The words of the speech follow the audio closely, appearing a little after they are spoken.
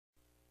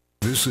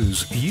This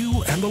is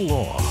You and the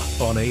Law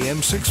on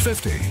AM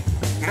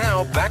 650.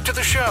 Now back to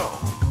the show.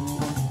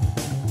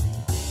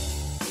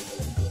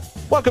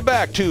 Welcome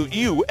back to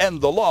You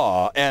and the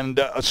Law, and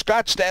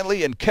Scott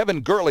Stanley and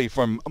Kevin Gourlay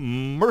from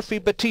Murphy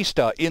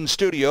Batista in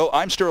studio.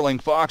 I'm Sterling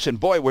Fox, and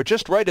boy, we're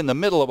just right in the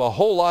middle of a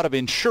whole lot of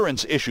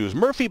insurance issues.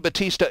 Murphy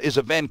Batista is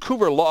a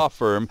Vancouver law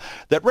firm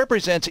that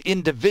represents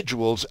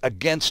individuals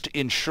against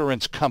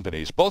insurance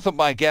companies. Both of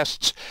my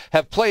guests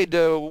have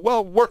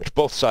worked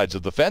both sides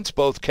of the fence.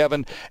 Both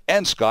Kevin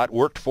and Scott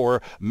worked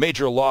for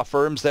major law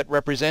firms that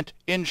represent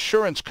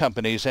insurance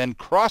companies and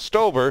crossed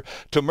over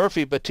to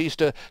Murphy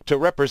Batista to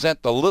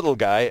represent the little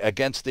guy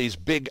against these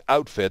big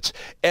outfits.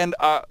 And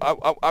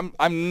I'm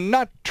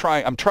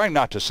trying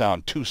not to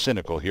sound too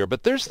cynical here,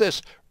 but there's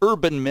this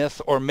urban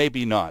myth, or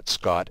maybe not,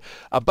 Scott,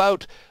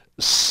 about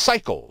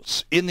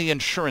cycles in the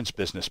insurance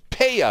business,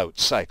 payout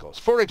cycles.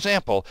 For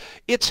example,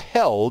 it's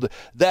held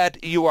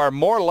that you are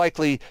more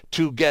likely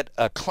to get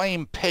a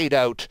claim paid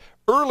out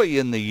early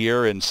in the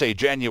year in, say,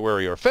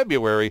 January or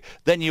February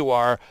than you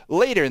are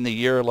later in the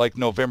year, like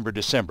November,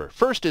 December.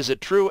 First, is it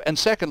true? And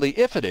secondly,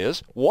 if it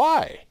is,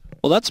 why?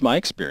 Well, that's my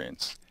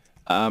experience.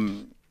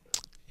 Let's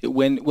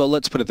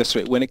put it this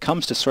way. When it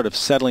comes to sort of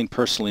settling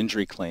personal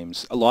injury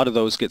claims, a lot of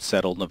those get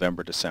settled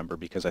November, December,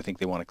 because I think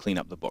they want to clean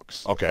up the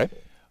books. Okay.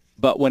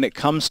 But when it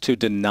comes to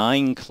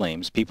denying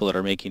claims, people that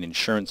are making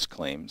insurance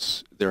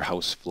claims, their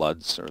house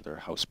floods or their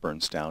house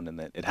burns down, and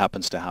that it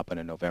happens to happen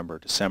in November,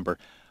 December,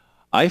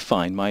 I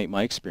find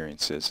my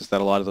experience is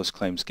that a lot of those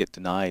claims get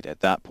denied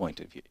at that point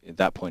of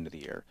the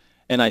year.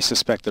 And I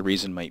suspect the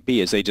reason might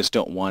be is they just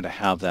don't want to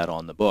have that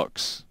on the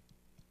books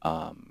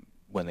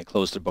when they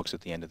close their books at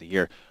the end of the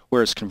year.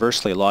 Whereas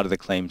conversely, a lot of the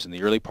claims in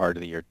the early part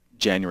of the year,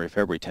 January,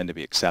 February, tend to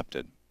be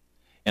accepted.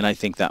 And I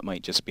think that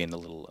might just be an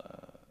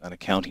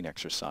accounting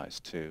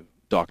exercise to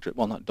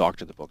not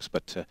doctor the books,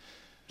 but to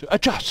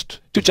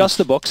adjust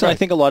the books. Right. And I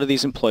think a lot of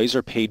these employees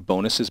are paid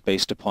bonuses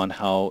based upon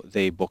how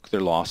they book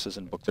their losses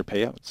and book their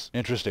payouts.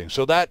 Interesting.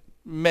 So that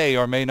may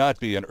or may not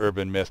be an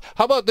urban myth.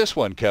 How about this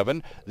one,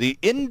 Kevin? The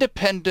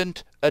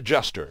independent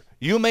adjuster.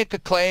 You make a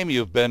claim,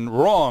 you've been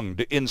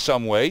wronged in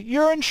some way,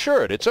 you're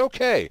insured, it's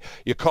okay.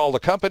 You call the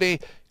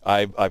company,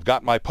 I've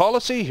got my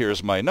policy,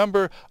 here's my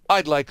number,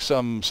 I'd like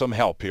some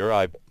help here,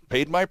 I've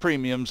paid my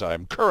premiums,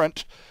 I'm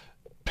current,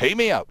 pay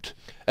me out.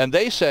 And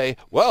they say,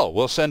 well,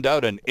 we'll send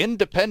out an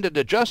independent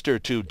adjuster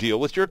to deal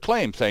with your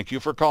claim, thank you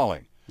for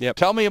calling. Yep.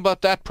 Tell me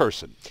about that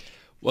person.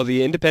 Well,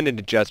 the independent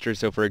adjuster,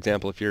 so for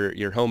example, if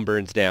your home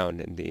burns down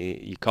and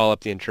you call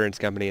up the insurance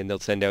company and they'll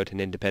send out an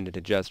independent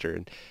adjuster.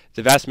 And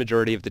the vast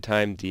majority of the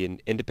time, the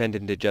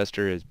independent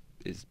adjuster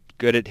is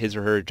good at his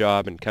or her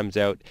job and comes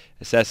out,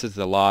 assesses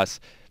the loss,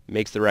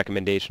 makes the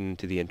recommendation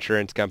to the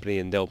insurance company,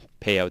 and they'll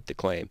pay out the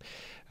claim.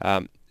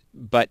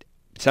 But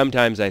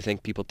sometimes I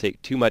think people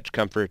take too much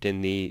comfort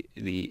in the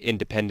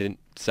independent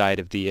side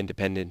of the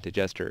independent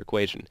adjuster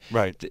equation.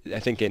 Right.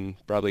 I think in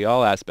probably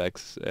all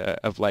aspects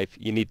of life,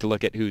 you need to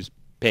look at who's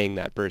paying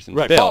that person's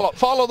right. bill.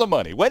 Follow the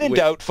money. When in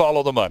doubt,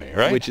 follow the money,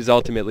 right? Which is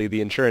ultimately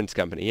the insurance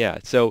company, yeah.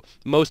 So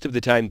most of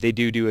the time they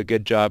do a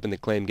good job and the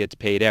claim gets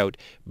paid out,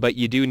 but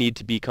you do need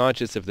to be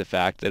conscious of the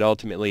fact that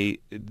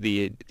ultimately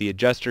the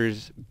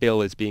adjuster's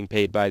bill is being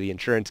paid by the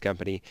insurance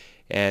company,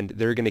 and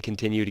they're going to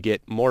continue to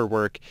get more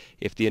work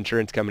if the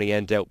insurance company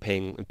ends up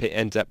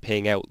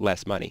paying out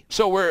less money.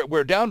 So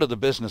we're down to the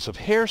business of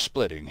hair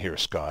splitting here,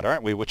 Scott,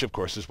 aren't we? Which, of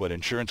course, is what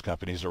insurance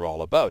companies are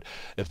all about.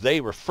 If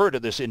they refer to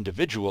this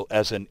individual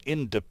as an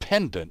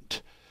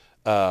independent,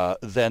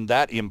 then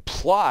that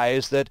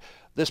implies that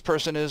this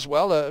person is,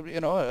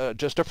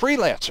 just a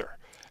freelancer.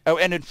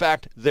 And in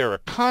fact, they're a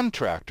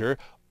contractor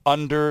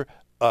under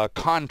a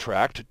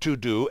contract to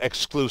do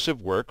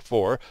exclusive work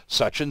for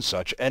such and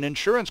such an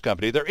insurance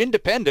company. They're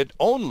independent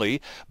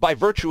only by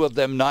virtue of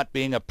them not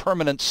being a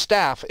permanent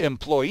staff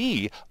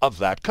employee of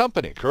that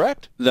company,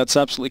 correct? That's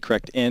absolutely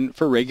correct. And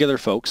for regular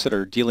folks that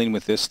are dealing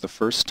with this the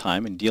first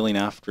time and dealing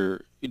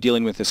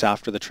with this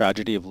after the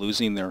tragedy of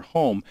losing their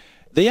home,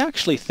 they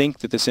actually think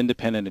that this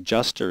independent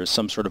adjuster is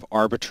some sort of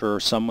arbiter or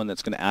someone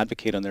that's going to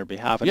advocate on their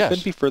behalf. And It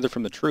couldn't be further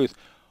from the truth.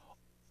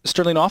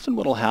 Sterling, often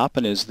what will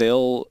happen is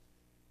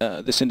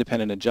this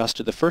independent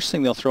adjuster, the first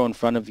thing they'll throw in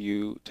front of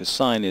you to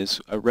sign is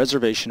a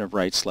reservation of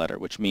rights letter,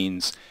 which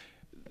means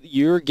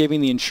you're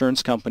giving the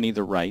insurance company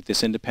the right,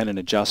 this independent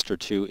adjuster,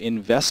 to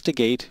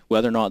investigate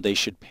whether or not they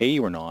should pay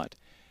you or not,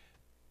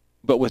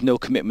 but with no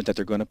commitment that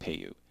they're going to pay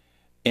you.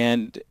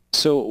 And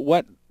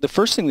so the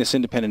first thing this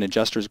independent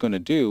adjuster is going to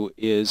do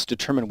is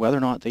determine whether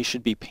or not they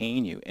should be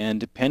paying you. And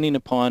depending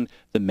upon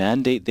the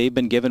mandate they've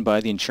been given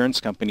by the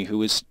insurance company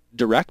who is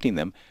directing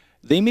them,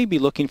 they may be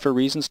looking for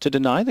reasons to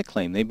deny the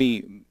claim. They may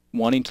be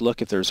wanting to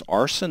look if there's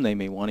arson. They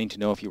may be wanting to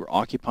know if you were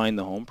occupying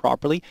the home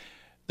properly.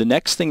 The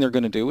next thing they're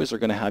going to do is they're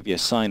going to have you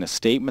sign a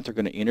statement. They're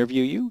going to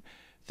interview you.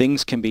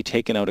 Things can be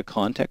taken out of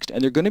context,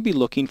 and they're going to be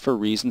looking for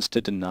reasons to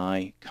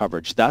deny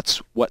coverage. That's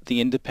what the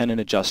independent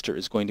adjuster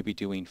is going to be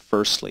doing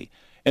firstly.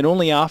 And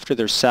only after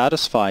they're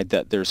satisfied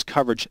that there's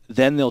coverage,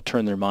 then they'll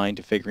turn their mind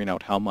to figuring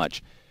out how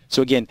much.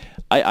 So again,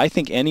 I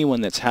think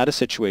anyone that's had a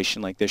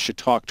situation like this should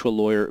talk to a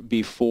lawyer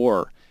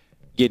before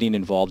getting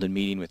involved in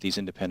meeting with these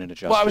independent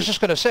adjusters. Well, I was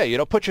just going to say,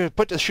 put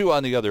the shoe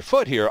on the other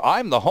foot here.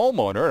 I'm the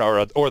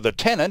homeowner or the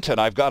tenant, and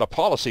I've got a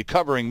policy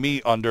covering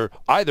me under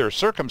either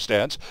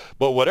circumstance.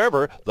 But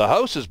whatever, the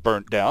house is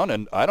burnt down,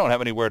 and I don't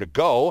have anywhere to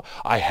go.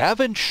 I have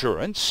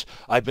insurance.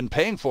 I've been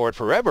paying for it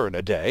forever and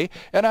a day,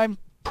 and I'm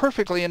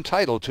perfectly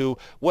entitled to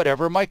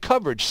whatever my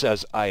coverage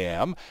says I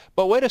am.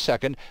 But wait a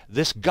second,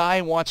 this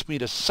guy wants me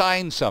to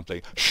sign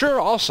something. Sure,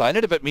 I'll sign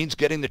it if it means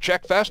getting the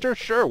check faster.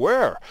 Sure,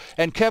 where?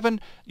 And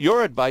Kevin,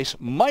 your advice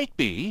might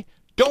be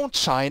don't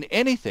sign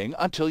anything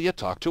until you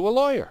talk to a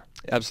lawyer.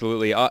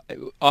 Absolutely.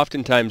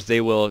 Oftentimes they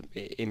will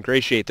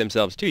ingratiate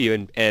themselves to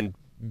you and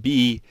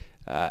be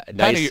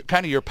nice.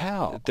 Kind of your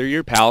pal. They're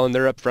your pal and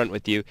they're upfront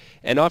with you.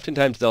 And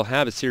oftentimes they'll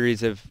have a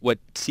series of what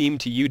seem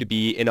to you to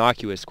be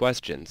innocuous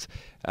questions.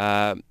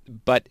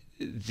 But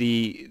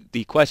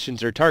the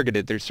questions are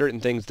targeted. There's certain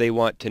things they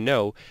want to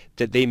know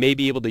that they may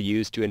be able to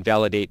use to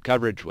invalidate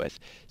coverage with.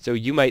 So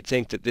you might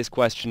think that this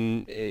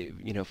question,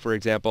 for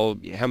example,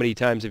 how many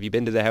times have you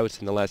been to the house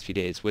in the last few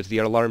days? Was the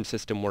alarm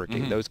system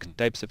working? Those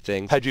types of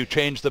things. Had you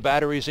changed the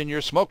batteries in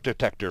your smoke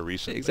detector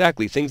recently?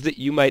 Exactly. Things that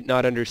you might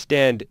not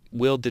understand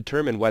will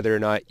determine whether or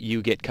not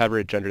you get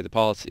coverage under the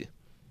policy.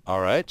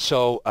 All right.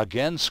 So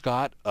again,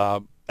 Scott,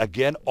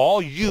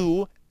 all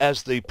you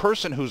as the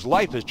person whose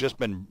life has just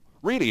been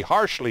really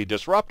harshly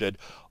disrupted,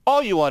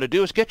 all you want to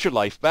do is get your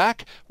life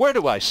back. Where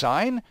do I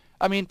sign?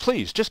 I mean,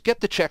 please, just get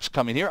the checks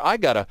coming here. I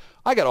got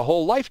a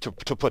whole life to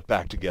put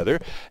back together.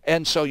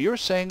 And so you're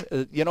saying,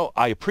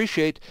 I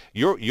appreciate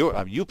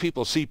you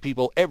people see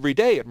people every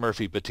day at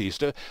Murphy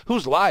Batista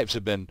whose lives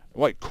have been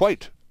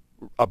quite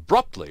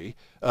abruptly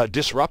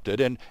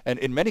disrupted and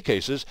in many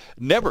cases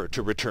never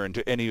to return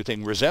to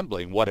anything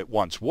resembling what it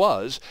once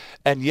was,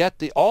 and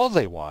yet all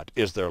they want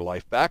is their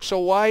life back. So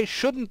why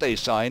shouldn't they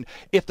sign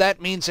if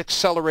that means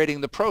accelerating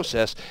the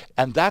process?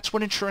 And that's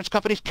what insurance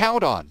companies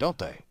count on, don't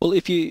they? Well,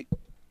 if you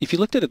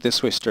looked at it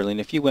this way, Sterling,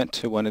 if you went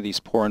to one of these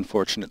poor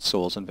unfortunate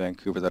souls in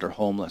Vancouver that are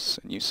homeless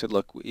and you said,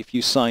 look, if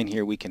you sign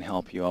here, we can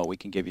help you out, we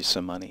can give you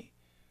some money.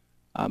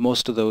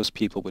 Most of those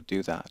people would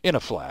do that. In a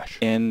flash.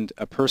 And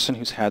a person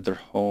who's had their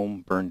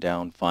home burned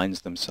down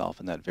finds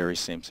themselves in that very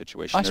same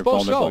situation. I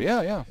suppose so,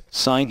 yeah.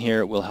 Sign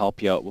here, we'll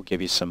help you out, we'll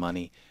give you some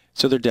money.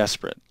 So they're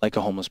desperate, like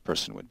a homeless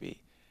person would be.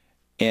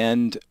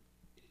 And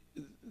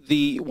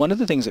one of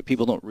the things that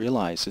people don't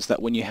realize is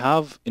that when you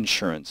have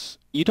insurance,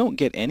 you don't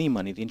get any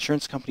money. The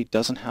insurance company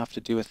doesn't have to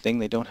do a thing.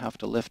 They don't have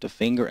to lift a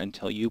finger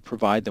until you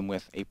provide them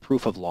with a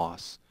proof of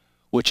loss,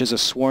 which is a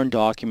sworn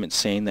document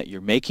saying that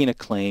you're making a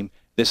claim.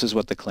 This is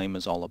what the claim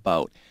is all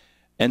about.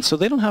 And so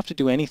they don't have to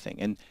do anything.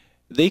 And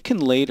they can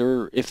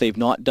later, if they've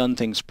not done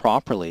things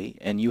properly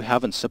and you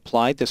haven't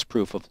supplied this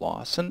proof of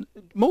loss, and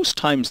most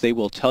times they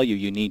will tell you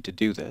you need to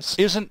do this.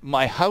 Isn't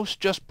my house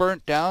just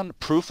burnt down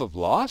proof of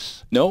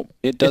loss? No,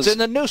 it does. It's in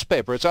the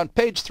newspaper. It's on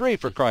page 3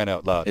 for crying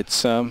out loud.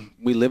 It's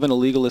we live in a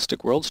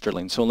legalistic world,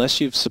 Sterling. So unless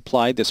you've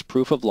supplied this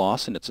proof of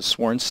loss and it's a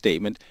sworn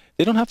statement,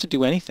 they don't have to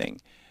do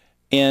anything.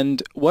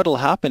 And what will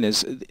happen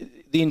is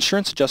the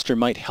insurance adjuster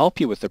might help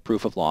you with the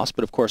proof of loss,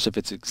 but of course if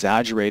it's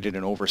exaggerated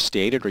and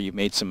overstated or you've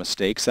made some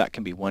mistakes, that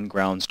can be one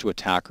grounds to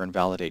attack or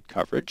invalidate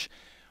coverage.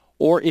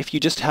 Or if you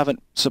just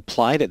haven't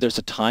supplied it, there's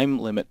a time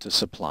limit to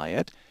supply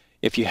it.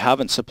 If you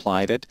haven't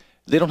supplied it,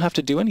 they don't have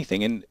to do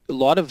anything. And a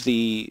lot of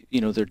the,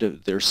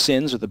 their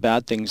sins or the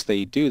bad things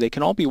they do, they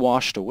can all be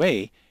washed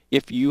away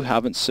if you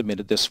haven't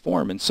submitted this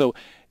form. And so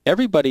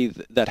everybody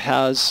that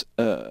has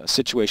a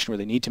situation where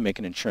they need to make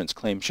an insurance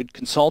claim should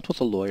consult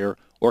with a lawyer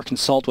or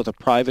consult with a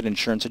private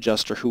insurance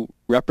adjuster who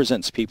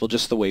represents people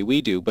just the way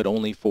we do, but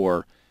only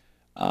for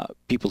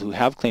people who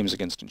have claims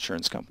against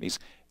insurance companies.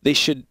 They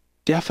should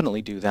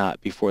definitely do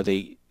that before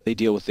they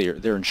deal with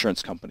their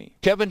insurance company.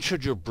 Kevin,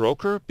 should your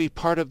broker be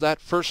part of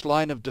that first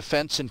line of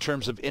defense in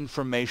terms of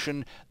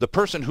information? The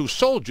person who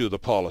sold you the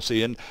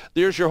policy, and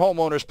there's your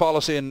homeowner's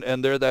policy, and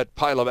there that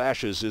pile of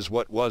ashes is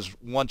what was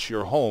once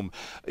your home.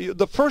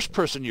 The first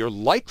person you're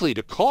likely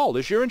to call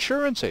is your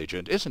insurance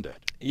agent, isn't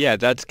it? Yeah,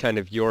 that's kind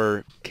of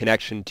your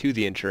connection to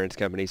the insurance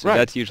company. So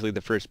that's usually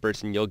the first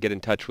person you'll get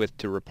in touch with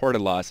to report a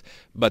loss,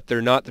 but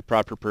they're not the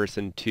proper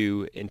person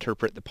to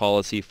interpret the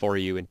policy for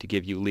you and to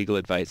give you legal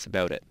advice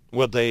about it.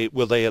 Will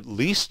they at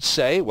least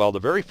say, well, the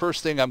very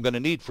first thing I'm going to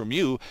need from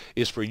you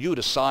is for you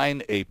to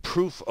sign a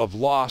proof of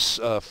loss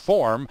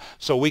form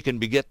so we can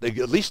at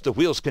least the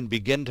wheels can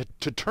begin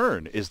to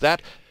turn? Is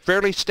that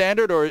fairly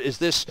standard, or is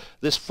this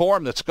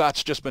form that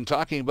Scott's just been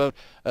talking about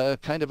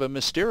kind of a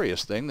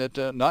mysterious thing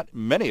that not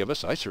many of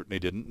us, I certainly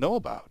didn't know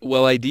about?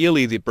 Well,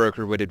 ideally the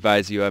broker would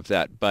advise you of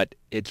that, but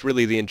it's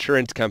really the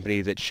insurance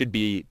company that should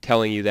be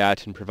telling you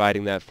that and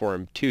providing that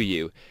form to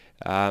you.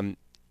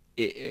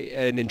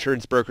 An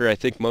insurance broker, I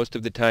think most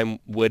of the time,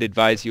 would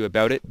advise you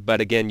about it,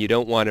 but again, you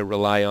don't want to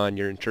rely on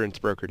your insurance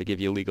broker to give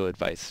you legal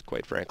advice,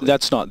 quite frankly.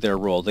 That's not their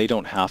role. They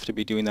don't have to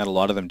be doing that. A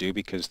lot of them do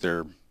because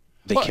they're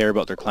they care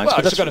about their clients. Well,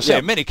 But I was going to say, yeah.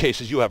 in many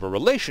cases, you have a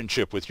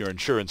relationship with your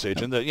insurance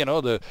agent.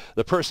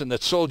 The person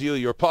that sold you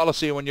your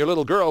policy when your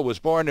little girl was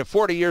born, and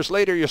 40 years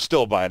later, you're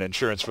still buying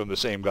insurance from the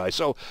same guy.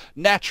 So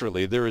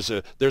naturally, there's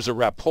a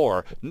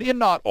rapport, in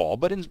not all,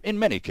 but in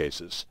many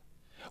cases.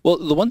 Well,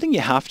 the one thing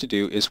you have to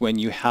do is when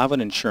you have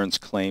an insurance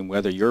claim,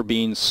 whether you're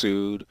being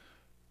sued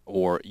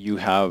or you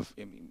have,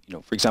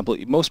 for example,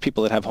 most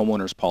people that have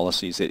homeowners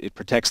policies, it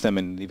protects them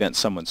in the event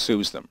someone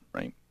sues them,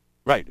 right?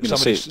 Right. If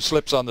somebody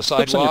slips on the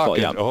sidewalk,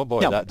 oh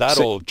boy, that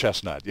old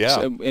chestnut. Yeah.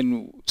 So,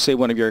 and say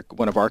one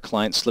of our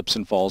clients slips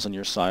and falls on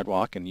your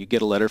sidewalk, and you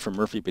get a letter from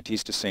Murphy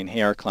Batista saying,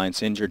 "Hey, our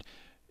client's injured.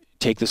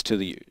 Take this to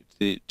the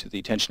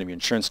attention of your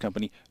insurance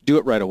company." Do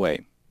it right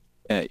away.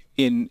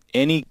 In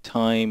any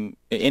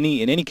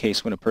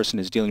case when a person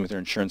is dealing with their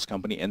insurance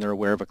company and they're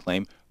aware of a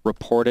claim,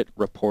 report it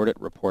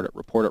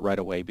right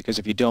away, because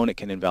if you don't, it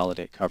can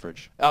invalidate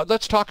coverage.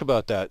 Let's talk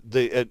about that.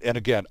 And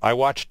again, I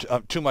watched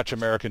too much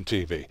American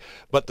TV,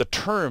 but the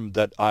term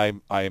that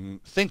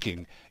I'm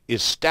thinking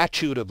is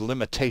statute of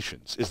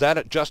limitations. Is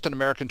that just an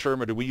American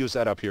term, or do we use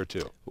that up here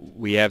too?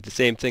 We have the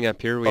same thing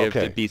up here. We have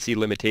the BC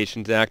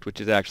Limitations Act,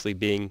 which is actually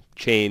being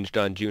changed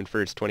on June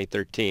 1st,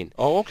 2013.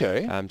 Oh,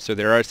 okay. So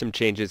there are some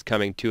changes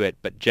coming to it,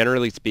 but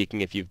generally speaking,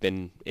 if you've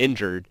been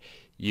injured,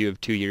 you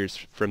have 2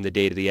 years from the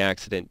date of the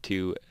accident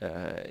to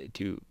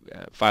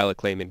file a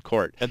claim in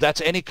court. And that's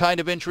any kind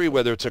of injury,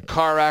 whether it's a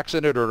car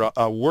accident or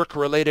a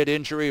work-related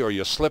injury, or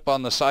you slip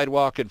on the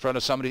sidewalk in front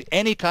of somebody,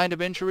 any kind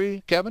of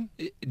injury, Kevin?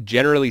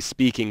 Generally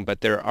speaking,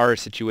 but there are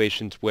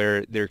situations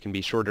where there can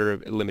be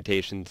shorter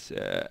limitations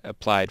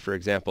applied. For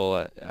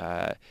example,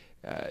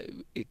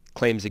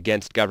 claims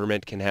against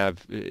government can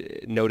have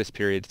notice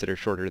periods that are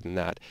shorter than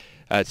that.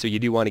 So you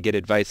do want to get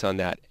advice on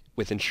that.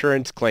 With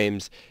insurance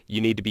claims,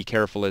 you need to be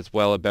careful as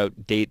well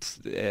about dates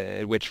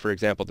at which, for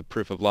example, the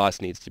proof of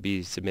loss needs to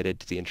be submitted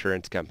to the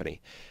insurance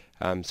company.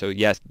 So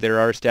yes, there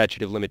are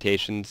statute of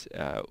limitations.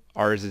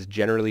 Ours is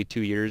generally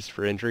 2 years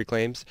for injury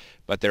claims,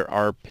 but there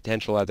are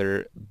potential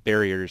other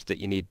barriers that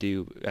you need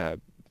to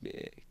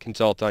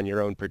consult on your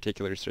own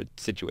particular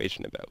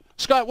situation about.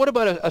 Scott, what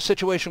about a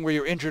situation where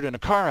you're injured in a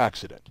car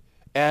accident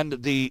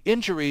and the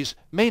injuries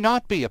may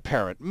not be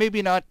apparent,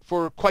 maybe not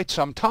for quite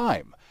some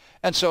time?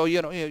 And so,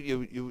 you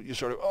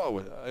sort of,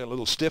 a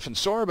little stiff and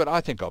sore, but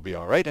I think I'll be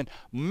all right. And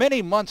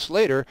many months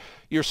later,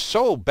 you're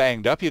so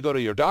banged up, you go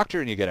to your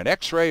doctor and you get an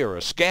x-ray or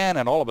a scan,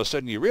 and all of a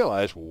sudden you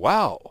realize,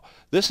 wow,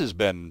 this has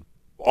been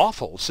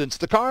awful since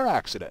the car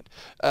accident.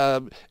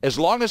 As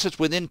long as it's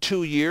within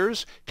 2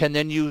 years, can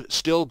then you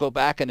still go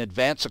back and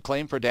advance a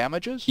claim for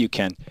damages? You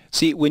can.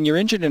 See, when you're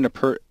injured in a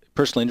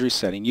personal injury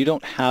setting, you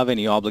don't have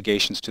any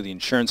obligations to the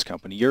insurance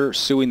company. You're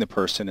suing the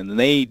person, and then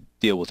they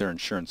deal with their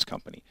insurance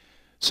company.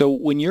 So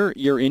when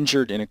you're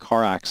injured in a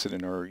car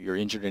accident or you're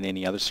injured in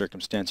any other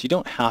circumstance, you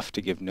don't have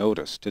to give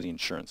notice to the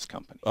insurance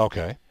company.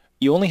 Okay.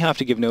 You only have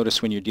to give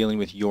notice when you're dealing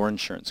with your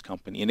insurance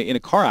company. In a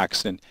car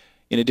accident,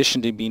 in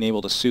addition to being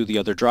able to sue the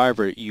other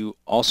driver, you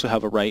also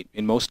have a right,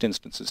 in most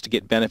instances, to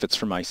get benefits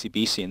from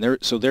ICBC.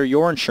 And they're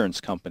your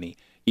insurance company.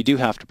 You do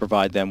have to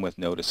provide them with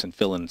notice and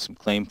fill in some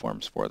claim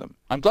forms for them.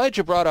 I'm glad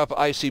you brought up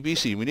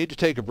ICBC. We need to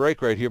take a break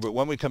right here, but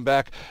when we come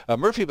back,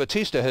 Murphy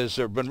Batista has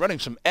been running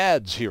some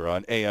ads here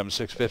on AM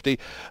 650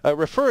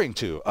 referring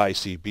to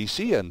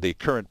ICBC and the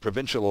current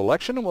provincial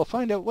election, and we'll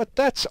find out what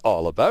that's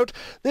all about.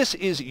 This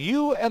is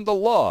You and the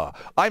Law.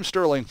 I'm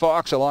Sterling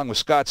Fox along with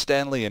Scott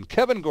Stanley and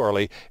Kevin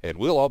Gourlay, and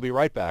we'll all be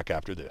right back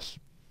after this.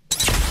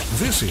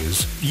 This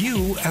is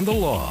You and the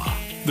Law.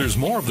 There's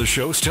more of the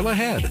show still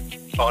ahead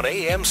on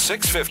AM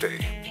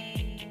 650.